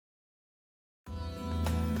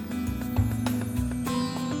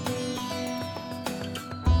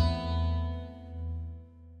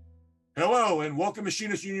Hello and welcome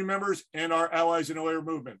Machinist Union members and our allies in the labor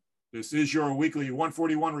movement. This is your weekly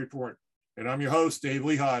 141 report, and I'm your host, Dave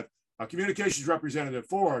Lehive, a communications representative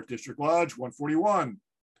for District Lodge 141.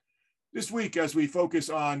 This week, as we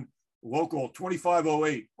focus on Local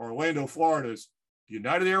 2508, Orlando, Florida's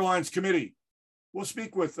United Airlines Committee, we'll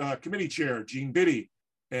speak with Committee Chair Gene Biddy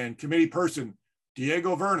and Committee Person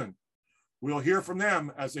Diego Vernon. We'll hear from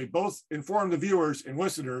them as they both inform the viewers and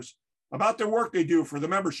listeners about their work they do for the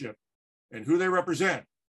membership and who they represent.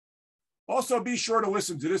 Also, be sure to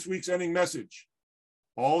listen to this week's ending message.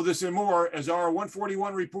 All of this and more as our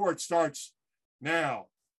 141 report starts now.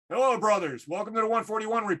 Hello, brothers. Welcome to the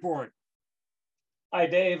 141 report. Hi,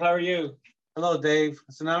 Dave. How are you? Hello, Dave.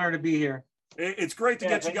 It's an honor to be here. It's great to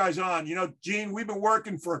get you guys on. You know, Gene, we've been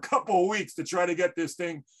working for a couple of weeks to try to get this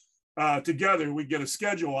thing together. We get a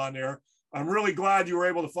schedule on there. I'm really glad you were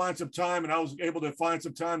able to find some time, and I was able to find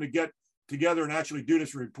some time to get together and actually do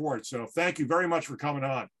this report. So thank you very much for coming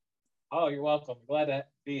on. Oh, you're welcome. Glad to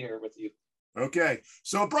be here with you. Okay.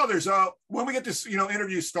 So brothers, when we get this,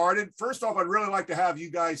 interview started, first off, I'd really like to have you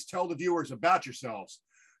guys tell the viewers about yourselves.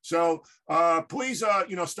 So please,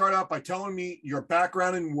 start out by telling me your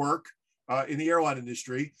background and work in the airline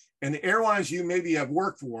industry and the airlines you maybe have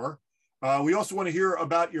worked for. We also want to hear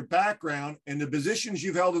about your background and the positions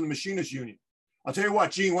you've held in the Machinist Union. I'll tell you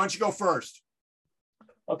what, Gene, why don't you go first?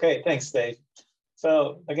 Okay, thanks, Dave.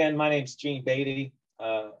 So again, my name's Gene Beatty.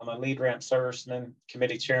 I'm a lead ramp serviceman,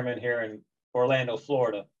 committee chairman here in Orlando,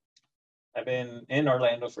 Florida. I've been in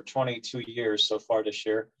Orlando for 22 years so far this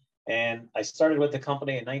year. And I started with the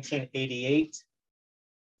company in 1988.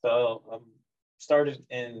 So started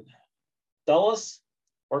in Dulles,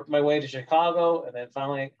 worked my way to Chicago, and then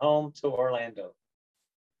finally home to Orlando.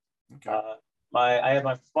 Okay. I have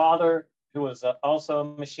my father, who was also a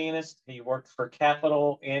machinist. He worked for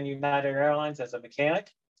Capital and United Airlines as a mechanic.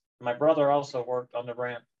 My brother also worked on the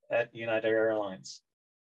ramp at United Airlines.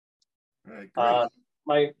 All right,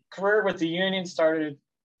 my career with the union started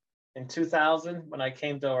in 2000 when I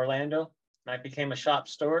came to Orlando, and I became a shop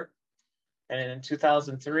steward. And in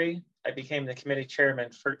 2003, I became the committee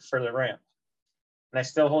chairman for the ramp. And I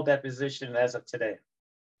still hold that position as of today.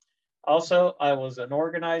 Also, I was an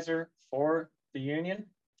organizer for the union,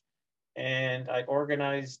 and I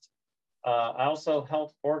also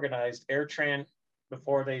helped organize AirTran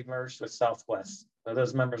before they merged with Southwest. So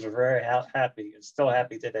those members are very happy and still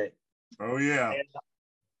happy today. Oh, yeah. And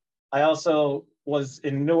I also was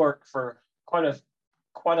in Newark for quite a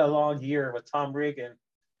long year with Tom Regan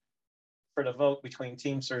for the vote between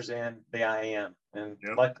Teamsters and the IAM. And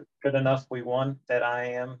good enough, we won that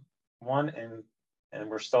IAM one, and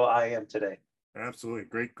we're still IAM today.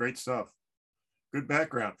 Absolutely. Great stuff. Good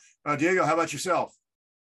background. Diego, how about yourself?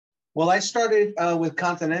 Well, I started with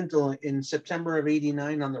Continental in September of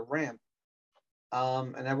 '89 on the ramp.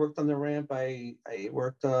 And I worked on the ramp. I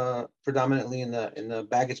worked predominantly in the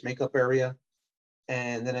baggage makeup area.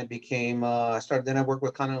 And then I worked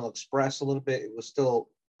with Continental Express a little bit. It was still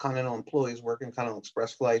Continental employees working Continental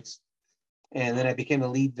Express flights. And then I became a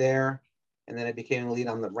lead there. And then I became a lead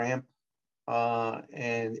on the ramp.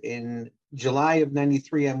 And in July of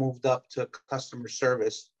 '93, I moved up to customer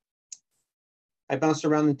service. I bounced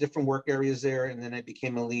around in different work areas there. And then I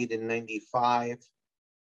became a lead in '95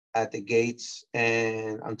 at the gates,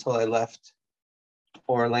 and until I left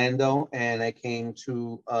Orlando, and I came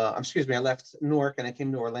to, I left Newark and I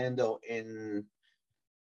came to Orlando in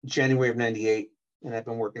January of '98, and I've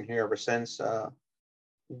been working here ever since.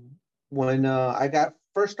 When I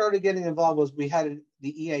first started getting involved was we had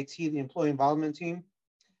the EIT, the Employee Involvement Team,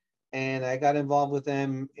 and I got involved with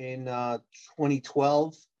them in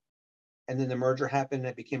 2012, and then the merger happened.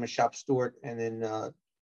 I became a shop steward, and then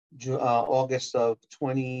August of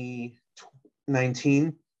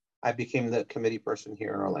 2019, I became the committee person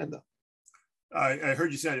here in Orlando. I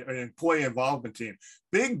heard you said an employee involvement team.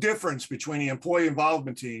 Big difference between the employee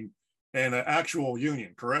involvement team and an actual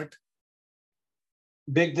union, correct?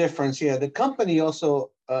 Big difference, yeah. The company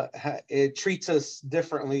also, it treats us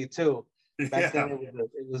differently too. Back then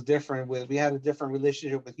it was different. We had a different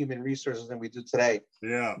relationship with human resources than we do today.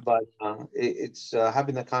 Yeah. But it's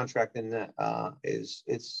having the contract in that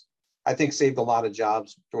it's I think saved a lot of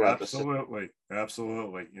jobs throughout the city.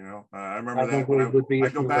 Absolutely. I remember that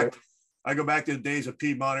when I go back to the days of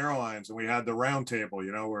Piedmont Airlines, and we had the round table,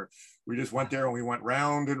 where we just went there and we went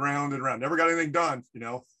round and round and round. Never got anything done,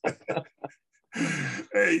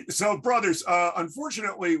 Hey, so brothers,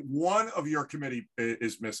 unfortunately, one of your committee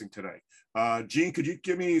is missing today. Gene, could you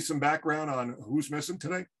give me some background on who's missing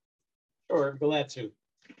today? Sure, glad to.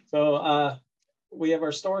 So we have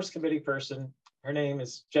our stores committee person. Her name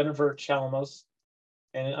is Jennifer Chalamos.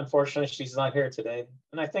 And unfortunately, she's not here today.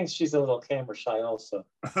 And I think she's a little camera shy also.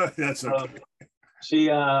 That's okay. She's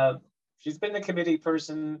been the committee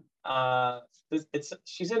person.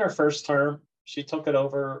 She's in her first term. She took it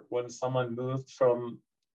over when someone moved from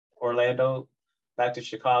Orlando back to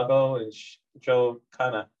Chicago, and Joe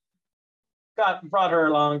kind of brought her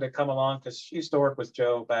along to come along because she used to work with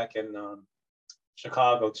Joe back in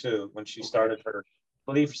Chicago too when she started her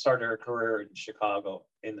career in Chicago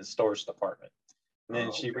in the stores department. And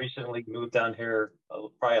then she recently moved down here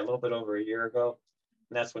probably a little bit over a year ago,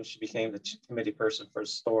 and that's when she became the committee person for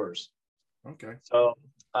stores. Okay. So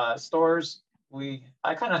stores,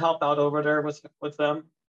 I kind of help out over there with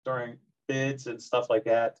them during bids and stuff like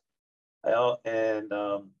that.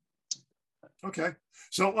 Okay.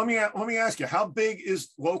 So let me ask you, how big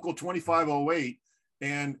is Local 2508,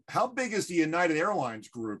 and how big is the United Airlines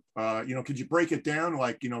group? Could you break it down,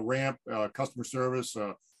 like, ramp, customer service,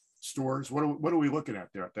 stores? What are we looking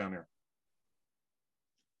at down there?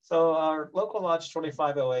 So our Local Lodge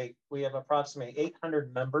 2508, we have approximately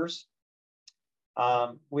 800 members.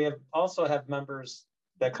 We also have members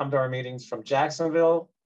that come to our meetings from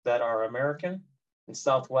Jacksonville that are American and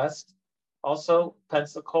Southwest, also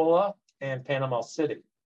Pensacola and Panama City.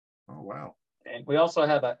 Oh, wow. And we also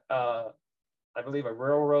have I believe a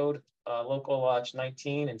railroad Local Lodge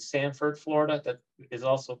 19 in Sanford, Florida, that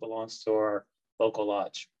also belongs to our Local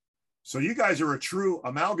Lodge. So you guys are a true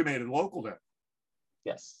amalgamated local then?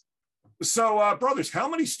 Yes. So, brothers, how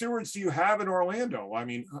many stewards do you have in Orlando? I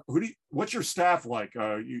mean, what's your staff like?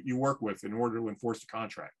 You work with in order to enforce the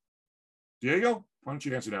contract? Diego, why don't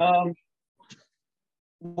you answer that?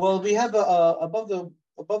 Well, we have above the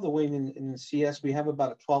wing in CS, we have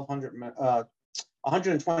about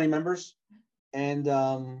 120 members, and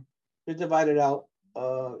they're divided out.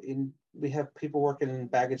 We have people working in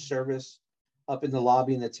baggage service, up in the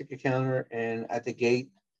lobby, in the ticket counter, and at the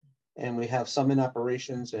gate. And we have some in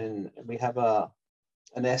operations, and we have an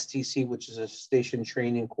STC, which is a station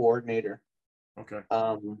training coordinator. Okay.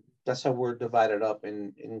 That's how we're divided up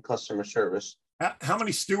in customer service. How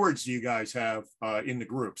many stewards do you guys have in the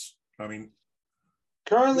groups? I mean,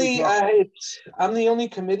 currently, I'm the only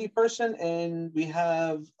committee person, and we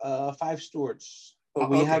have 5 stewards. But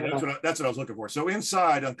we have that's what I was looking for. So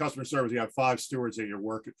inside on customer service, you have 5 stewards that you're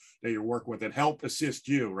working with that help assist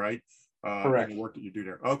you, right? Correct. In the work that you do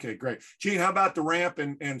there. Okay, great. Gene, how about the ramp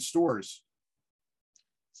and stores?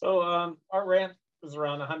 So our ramp is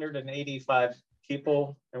around 185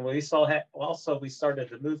 people, and we started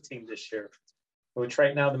the move team this year. Which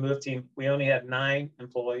right now the move team, we only have 9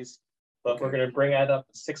 employees, but we're going to bring that up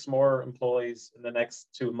 6 more employees in the next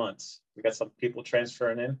 2 months. We got some people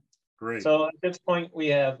transferring in. Great. So at this point, we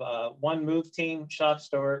have 1 move team, shop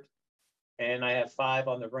steward, and I have 5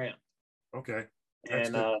 on the ramp. Okay.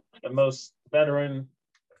 And the most veteran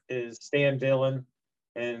is Stan Dillon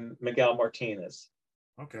and Miguel Martinez.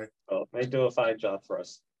 Okay. So they do a fine job for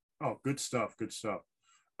us. Oh, good stuff. Good stuff.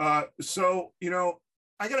 So,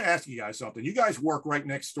 I got to ask you guys something. You guys work right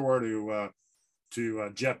next door to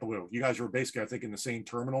JetBlue. You guys are basically, I think, in the same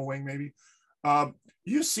terminal wing, maybe.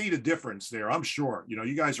 You see the difference there, I'm sure.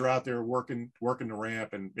 You guys are out there working the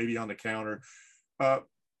ramp and maybe on the counter.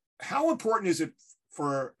 How important is it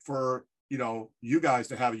for you guys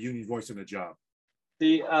to have a union voice in the job?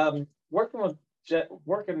 The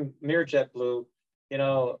working near JetBlue,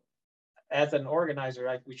 as an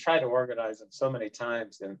organizer, we try to organize them so many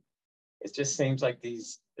times, and it just seems like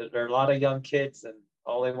there are a lot of young kids, and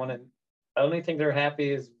the only thing they're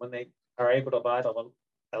happy is when they are able to buy the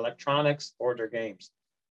electronics or their games.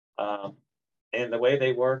 And the way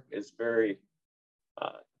they work is very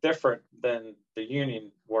different than the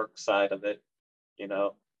union work side of it.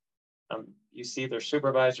 You see their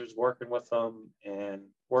supervisors working with them and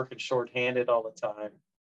working shorthanded all the time.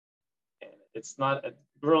 And it's not a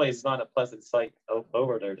pleasant sight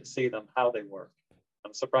over there to see them, how they work.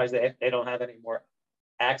 I'm surprised they don't have any more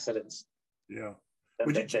accidents. Yeah.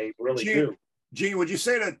 They really do. Gene, would you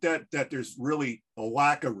say that there's really a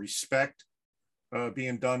lack of respect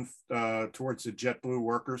being done towards the JetBlue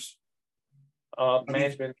workers?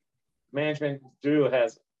 Management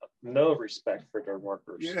has no respect for their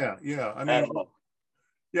workers. Yeah. I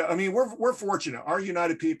mean, we're fortunate. Our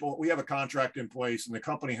United people, we have a contract in place, and the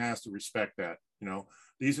company has to respect that.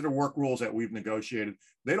 These are the work rules that we've negotiated.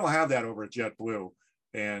 They don't have that over at JetBlue.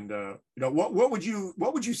 And what would you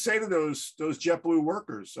say to those JetBlue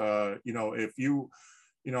workers?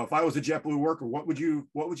 If I was a JetBlue worker, what would you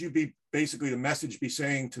be basically the message be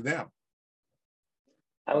saying to them?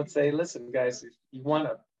 I would say, listen, guys, if you want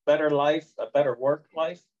a better life, a better work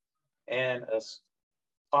life, and a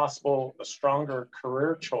stronger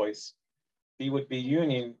career choice, you would be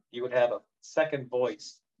union, you would have a second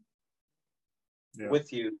voice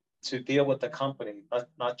with you to deal with the company,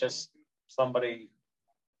 not just somebody,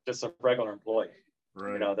 just a regular employee.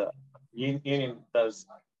 Right. You know, the union does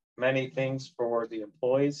many things for the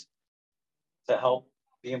employees to help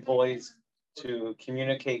the employees to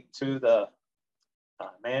communicate to the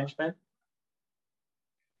management.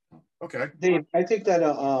 Okay. Dave, I think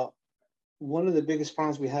that one of the biggest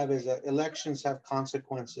problems we have is that elections have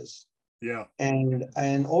consequences. Yeah. And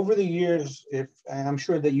over the years, I'm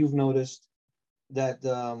sure that you've noticed that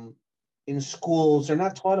in schools they're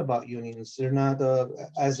not taught about unions. They're not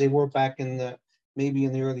as they were back in maybe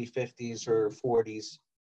in the early 50s or 40s,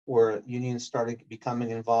 where unions started becoming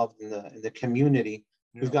involved in the community.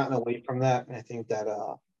 Yeah. We've gotten away from that, and I think that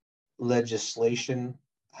legislation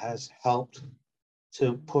has helped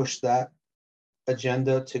to push that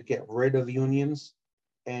agenda to get rid of unions,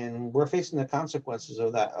 and we're facing the consequences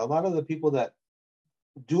of that. A lot of the people that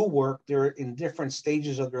do work, they're in different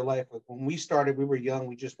stages of their life. Like when we started, we were young.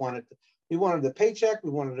 We just wanted the paycheck.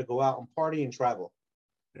 We wanted to go out and party and travel.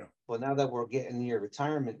 Yeah. But now that we're getting near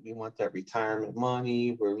retirement, we want that retirement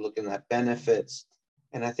money. We're looking at benefits,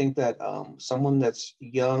 and I think that someone that's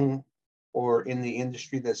young or in the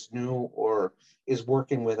industry that's new or is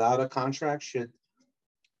working without a contract should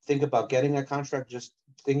think about getting a contract, just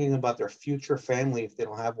thinking about their future family if they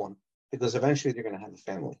don't have one, because eventually they're going to have a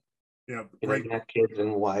family. Yeah, great. You have kids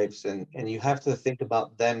and wives, and you have to think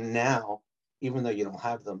about them now, even though you don't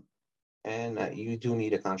have them, and you do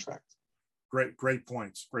need a contract. Great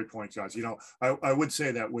points, guys. You know, I would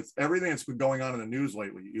say that with everything that's been going on in the news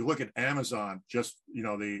lately, you look at Amazon, just, you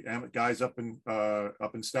know, the guys up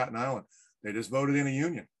in Staten Island, they just voted in a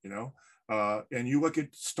union, you know, and you look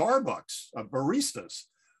at Starbucks, baristas,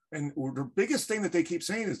 and the biggest thing that they keep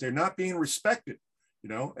saying is they're not being respected, you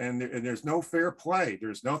know, and there's no fair play.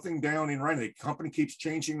 There's nothing down in writing. The company keeps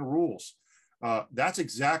changing the rules. That's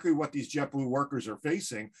exactly what these JetBlue workers are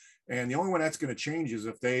facing. And the only one that's going to change is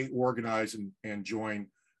if they organize and join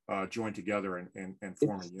together and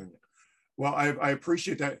form a union. Well, I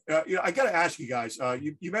appreciate that. You know, I got to ask you guys,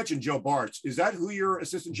 you mentioned Joe Bartz. Is that who your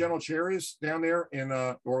assistant general chair is down there in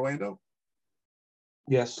Orlando?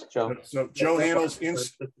 Yes, Joe. So Joe handles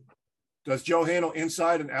does Joe handle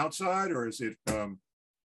inside and outside, or is it?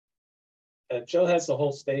 Joe has the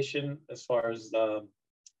whole station as far as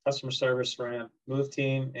customer service, ramp, move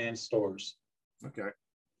team, and stores. Okay.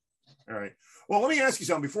 All right. Well, let me ask you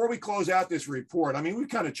something before we close out this report. I mean, we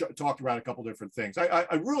kind of talked about a couple different things.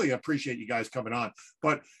 I really appreciate you guys coming on,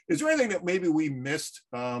 but is there anything that maybe we missed?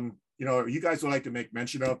 You know, you guys would like to make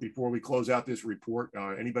mention of before we close out this report?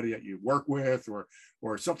 Anybody that you work with,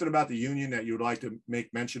 or something about the union that you would like to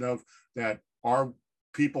make mention of that our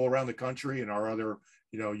people around the country and our other,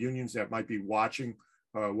 you know, unions that might be watching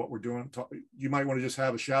what we're doing, you might want to just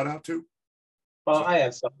have a shout out to? Well, I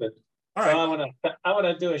have something. All right. So I want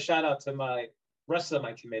to do a shout out to my rest of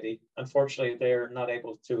my committee. Unfortunately, they're not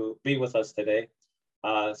able to be with us today.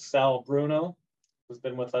 Sal Bruno, who's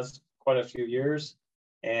been with us quite a few years,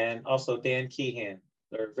 and also Dan Keehan.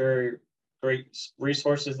 They're very great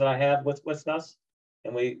resources that I have with us,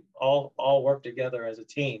 and we all work together as a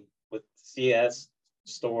team with CS,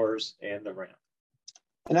 stores, and the ramp.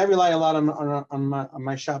 And I rely a lot on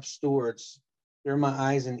my shop stewards. They're my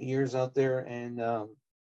eyes and ears out there, and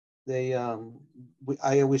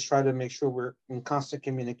I always try to make sure we're in constant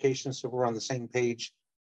communication so we're on the same page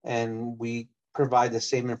and we provide the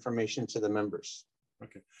same information to the members.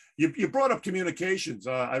 Okay. You brought up communications.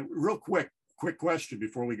 Real quick question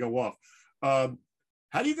before we go off.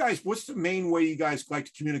 How do you guys, what's the main way you guys like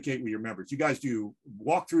to communicate with your members? You guys do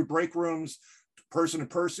walk through break rooms, person to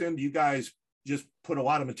person? Do you guys just put a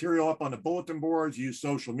lot of material up on the bulletin boards, use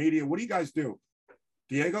social media? What do you guys do?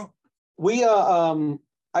 Diego? We,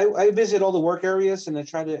 I visit all the work areas and I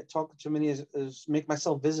try to talk to many as make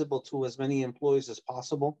myself visible to as many employees as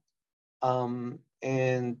possible.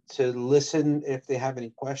 And to listen if they have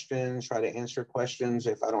any questions, try to answer questions.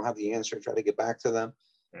 If I don't have the answer, try to get back to them.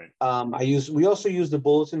 Right. We also use the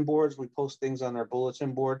bulletin boards. We post things on our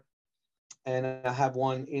bulletin board. And I have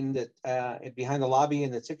one in the behind the lobby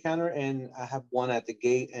in the tip counter, and I have one at the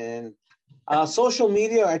gate. And social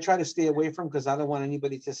media, I try to stay away from because I don't want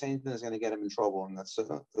anybody to say anything that's going to get them in trouble. And that's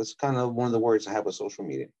kind of one of the worries I have with social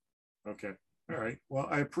media. Okay. All right. Well,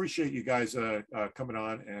 I appreciate you guys coming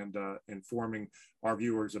on and informing our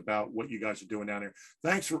viewers about what you guys are doing down there.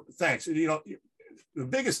 Thanks. You know, the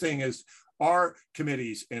biggest thing is our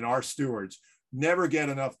committees and our stewards never get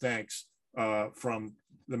enough thanks from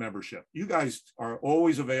the membership. You guys are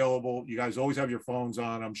always available. You guys always have your phones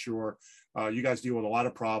on, I'm sure. You guys deal with a lot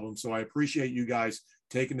of problems. So I appreciate you guys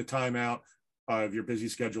taking the time out. of your busy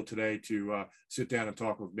schedule today to sit down and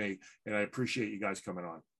talk with me. And I appreciate you guys coming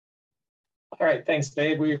on. All right. Thanks,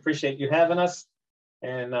 Dave. We appreciate you having us.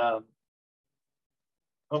 And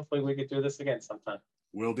hopefully we could do this again sometime.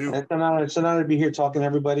 Will do. It's an honor to be here talking to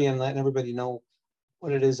everybody and letting everybody know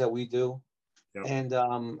what it is that we do. Yep. And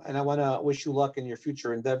I want to wish you luck in your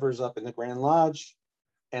future endeavors up in the Grand Lodge.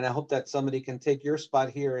 And I hope that somebody can take your spot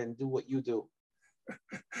here and do what you do.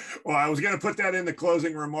 Well, I was going to put that in the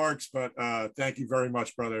closing remarks, but thank you very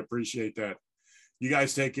much, brother. Appreciate that. You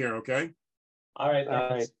guys take care, okay? All right. All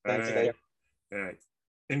right. Thanks, Dave. All right.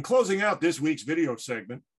 In closing out this week's video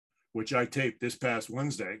segment, which I taped this past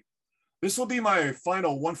Wednesday, this will be my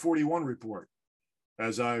final 141 report,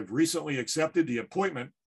 as I've recently accepted the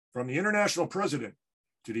appointment from the international president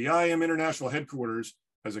to the IM International headquarters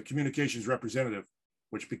as a communications representative,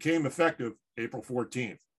 which became effective April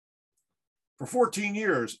 14th. For 14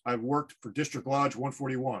 years, I've worked for District Lodge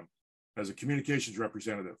 141 as a communications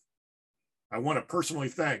representative. I want to personally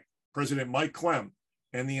thank President Mike Clem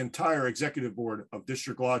and the entire executive board of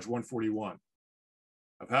District Lodge 141.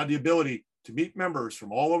 I've had the ability to meet members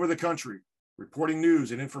from all over the country, reporting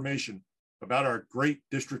news and information about our great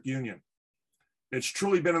district union. It's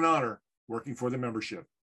truly been an honor working for the membership.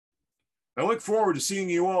 I look forward to seeing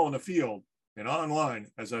you all in the field and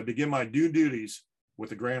online as I begin my new duties with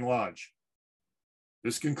the Grand Lodge.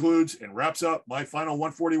 This concludes and wraps up my final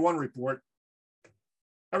 141 report.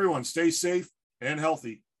 Everyone stay safe and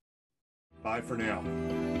healthy. Bye for now.